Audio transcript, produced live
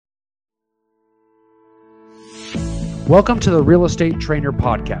Welcome to the Real Estate Trainer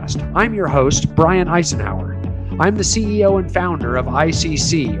Podcast. I'm your host, Brian Eisenhower. I'm the CEO and founder of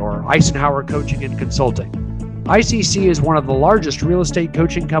ICC, or Eisenhower Coaching and Consulting. ICC is one of the largest real estate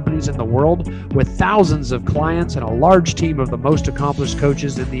coaching companies in the world, with thousands of clients and a large team of the most accomplished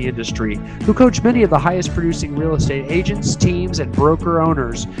coaches in the industry who coach many of the highest producing real estate agents, teams, and broker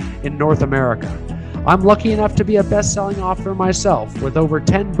owners in North America. I'm lucky enough to be a best-selling author myself, with over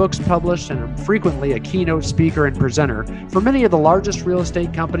 10 books published, and I'm frequently a keynote speaker and presenter for many of the largest real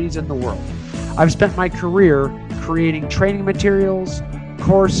estate companies in the world. I've spent my career creating training materials,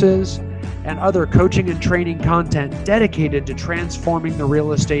 courses, and other coaching and training content dedicated to transforming the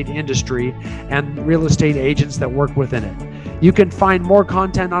real estate industry and real estate agents that work within it. You can find more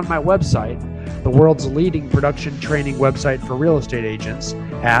content on my website, the world's leading production training website for real estate agents,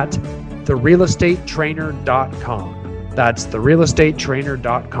 at therealestatetrainer.com. That's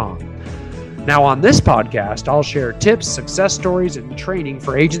therealestatetrainer.com. Now, on this podcast, I'll share tips, success stories, and training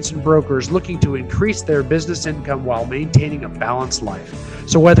for agents and brokers looking to increase their business income while maintaining a balanced life.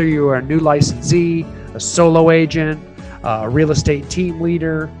 So whether you are a new licensee, a solo agent, a real estate team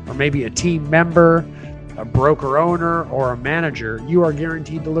leader, or maybe a team member, a broker owner, or a manager, you are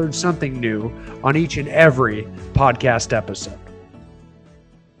guaranteed to learn something new on each and every podcast episode.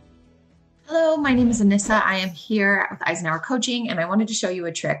 Hello, my name is Anissa. I am here with Eisenhower Coaching, and I wanted to show you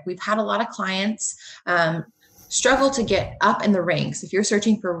a trick. We've had a lot of clients struggle to get up in the ranks. If you're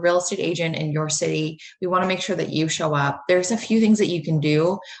searching for a real estate agent in your city, we want to make sure that you show up. There's a few things that you can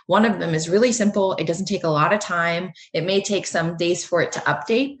do. One of them is really simple. It doesn't take a lot of time. It may take some days for it to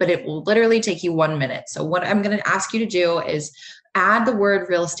update, but it will literally take you 1 minute. So what I'm going to ask you to do is add the word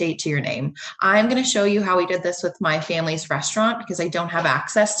real estate to your name. I'm going to show you how we did this with my family's restaurant because I don't have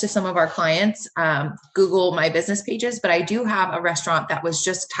access to some of our clients' Google My Business pages, but I do have a restaurant that was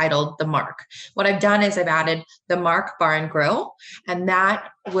just titled The Mark. What I've done is I've added The Mark Bar and Grill, and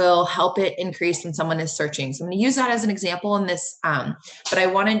that will help it increase when someone is searching. So I'm going to use that as an example in this, but I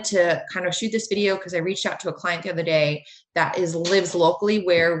wanted to kind of shoot this video because I reached out to a client the other day that lives locally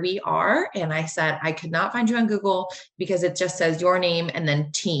where we are. And I said, I could not find you on Google because it just says your name and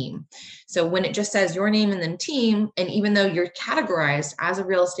then team. So when it just says your name and then team, and even though you're categorized as a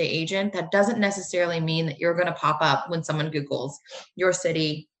real estate agent, that doesn't necessarily mean that you're going to pop up when someone Googles your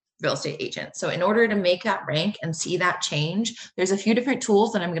city real estate agent. So in order to make that rank and see that change, there's a few different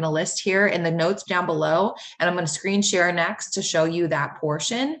tools that I'm going to list here in the notes down below. And I'm going to screen share next to show you that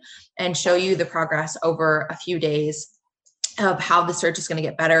portion and show you the progress over a few days of how the search is going to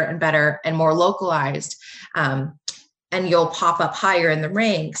get better and better and more localized. And you'll pop up higher in the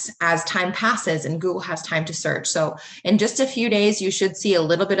ranks as time passes and Google has time to search. So in just a few days, you should see a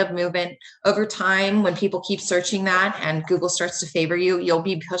little bit of movement over time. When people keep searching that and Google starts to favor you, you'll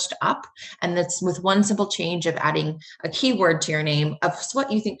be pushed up. And that's with one simple change of adding a keyword to your name of what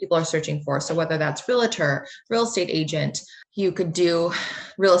you think people are searching for. So whether that's realtor, real estate agent, you could do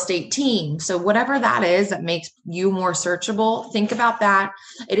real estate team. So whatever that is that makes you more searchable, think about that.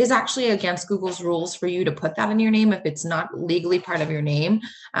 It is actually against Google's rules for you to put that in your name if it's not legally part of your name.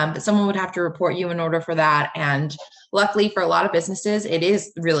 But someone would have to report you in order for that. And luckily for a lot of businesses, it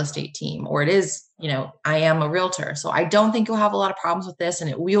is real estate team, or it is, I am a realtor. So I don't think you'll have a lot of problems with this,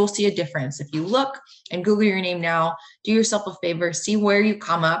 and we will see a difference. If you look and Google your name now, do yourself a favor, see where you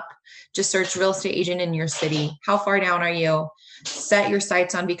come up. Just search real estate agent in your city. How far down are you? Set your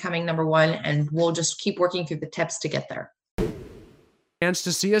sights on becoming number one, and we'll just keep working through the tips to get there. Chance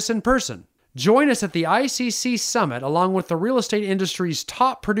to see us in person. Join us at the ICC Summit along with the real estate industry's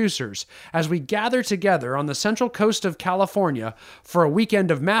top producers as we gather together on the Central Coast of California for a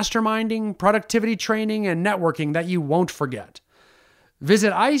weekend of masterminding, productivity training, and networking that you won't forget.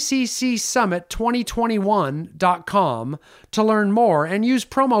 Visit ICCSummit2021.com to learn more and use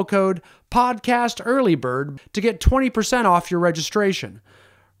promo code PODCASTEARLYBIRD to get 20% off your registration.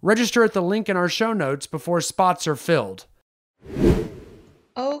 Register at the link in our show notes before spots are filled.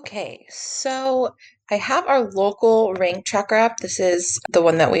 Okay, so I have our local rank tracker up. This is the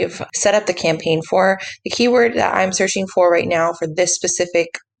one that we've set up the campaign for. The keyword that I'm searching for right now for this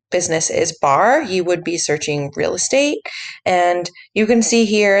specific business is bar. You would be searching real estate. And you can see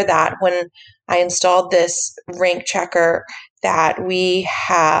here that when I installed this rank checker that we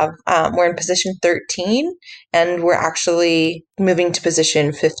have, we're in position 13 and we're actually moving to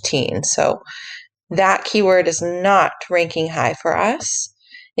position 15. So that keyword is not ranking high for us.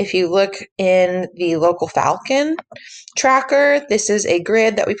 If you look in the local Falcon tracker, this is a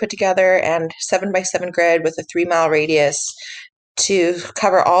grid that we put together, and 7x7 grid with a 3-mile radius to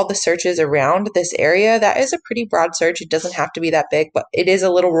cover all the searches around this area. That is a pretty broad search. It doesn't have to be that big, but it is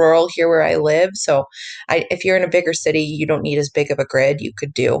a little rural here where I live. So if you're in a bigger city, you don't need as big of a grid. You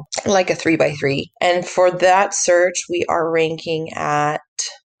could do like a 3x3. And for that search, we are ranking at,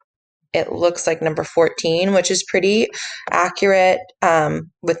 it looks like number 14, which is pretty accurate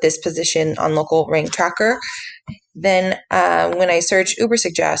with this position on local rank tracker. Then when I search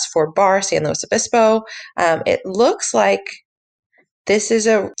Ubersuggest for bar San Luis Obispo, it looks like this is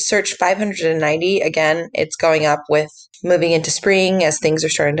a search 590. Again, it's going up with moving into spring as things are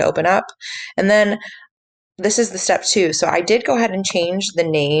starting to open up. And then this is the step 2. So I did go ahead and change the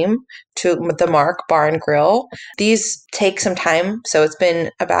name to the Mark Bar and Grill. These take some time. So it's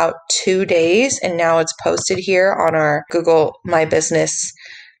been about 2 days and now it's posted here on our Google My Business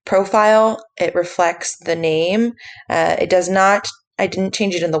profile. It reflects the name. It does not, I didn't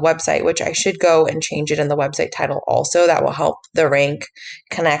change it in the website, which I should go and change it in the website title also. That will help the rank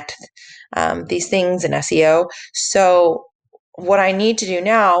connect these things in SEO. So what I need to do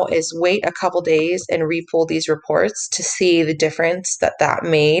now is wait a couple days and repull these reports to see the difference that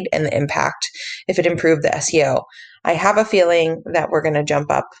made and the impact if it improved the SEO. I have a feeling that we're going to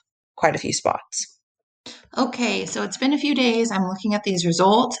jump up quite a few spots. Okay, so it's been a few days. I'm looking at these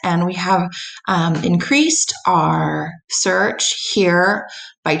results and we have increased our search here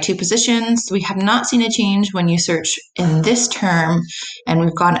by 2 positions. We have not seen a change when you search in this term, and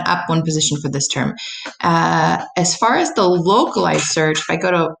we've gone up 1 position for this term. As far as the localized search, if I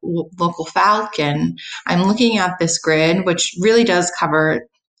go to Local Falcon, I'm looking at this grid, which really does cover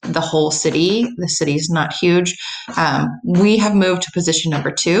the whole city. The city is not huge. We have moved to position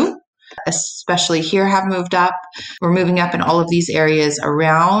number 2. Especially here have moved up. We're moving up in all of these areas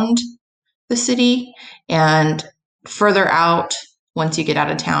around the city, and further out, once you get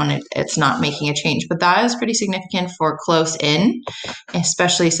out of town, it's not making a change. But that is pretty significant for close in,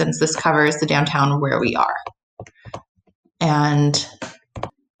 especially since this covers the downtown where we are and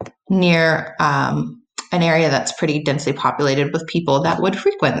near an area that's pretty densely populated with people that would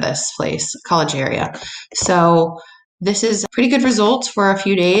frequent this place, college area. So this is pretty good results for a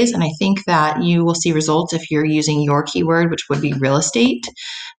few days, and I think that you will see results if you're using your keyword, which would be real estate.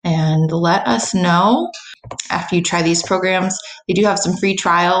 And let us know after you try these programs. They do have some free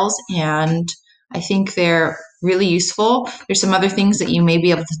trials, and I think they're really useful. There's some other things that you may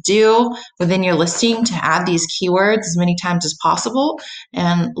be able to do within your listing to add these keywords as many times as possible,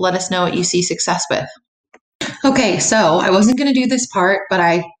 and let us know what you see success with. Okay, so I wasn't going to do this part, but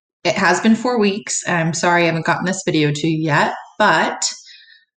it has been 4 weeks. I'm sorry I haven't gotten this video to you yet, but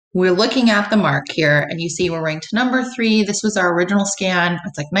we're looking at the mark here and you see we're ranked number 3. This was our original scan.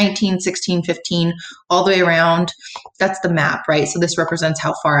 It's like 19, 16, 15, all the way around. That's the map, right? So this represents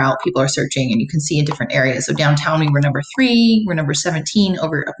how far out people are searching, and you can see in different areas. So downtown, we were number 3. We're number 17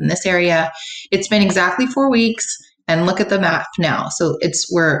 over up in this area. It's been exactly 4 weeks. And look at the map now. So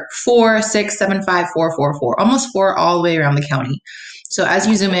we're 4, 6, 7, 5, 4, 4, 4, almost 4 all the way around the county. So as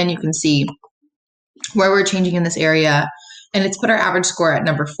you zoom in, you can see where we're changing in this area, and it's put our average score at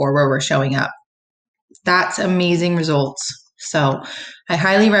number 4 where we're showing up. That's amazing results. So I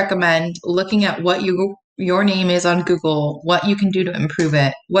highly recommend looking at what your name is on Google, what you can do to improve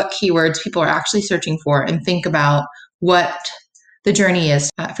it, what keywords people are actually searching for, and think about what the journey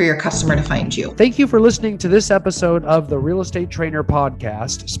is for your customer to find you. Thank you for listening to this episode of the Real Estate Trainer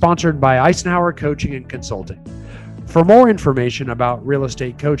Podcast, sponsored by Eisenhower Coaching and Consulting. For more information about real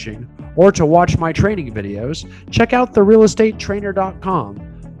estate coaching or to watch my training videos, check out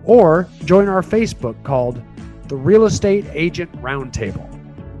therealestatetrainer.com or join our Facebook called The Real Estate Agent Roundtable.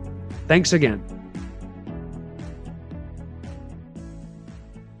 Thanks again.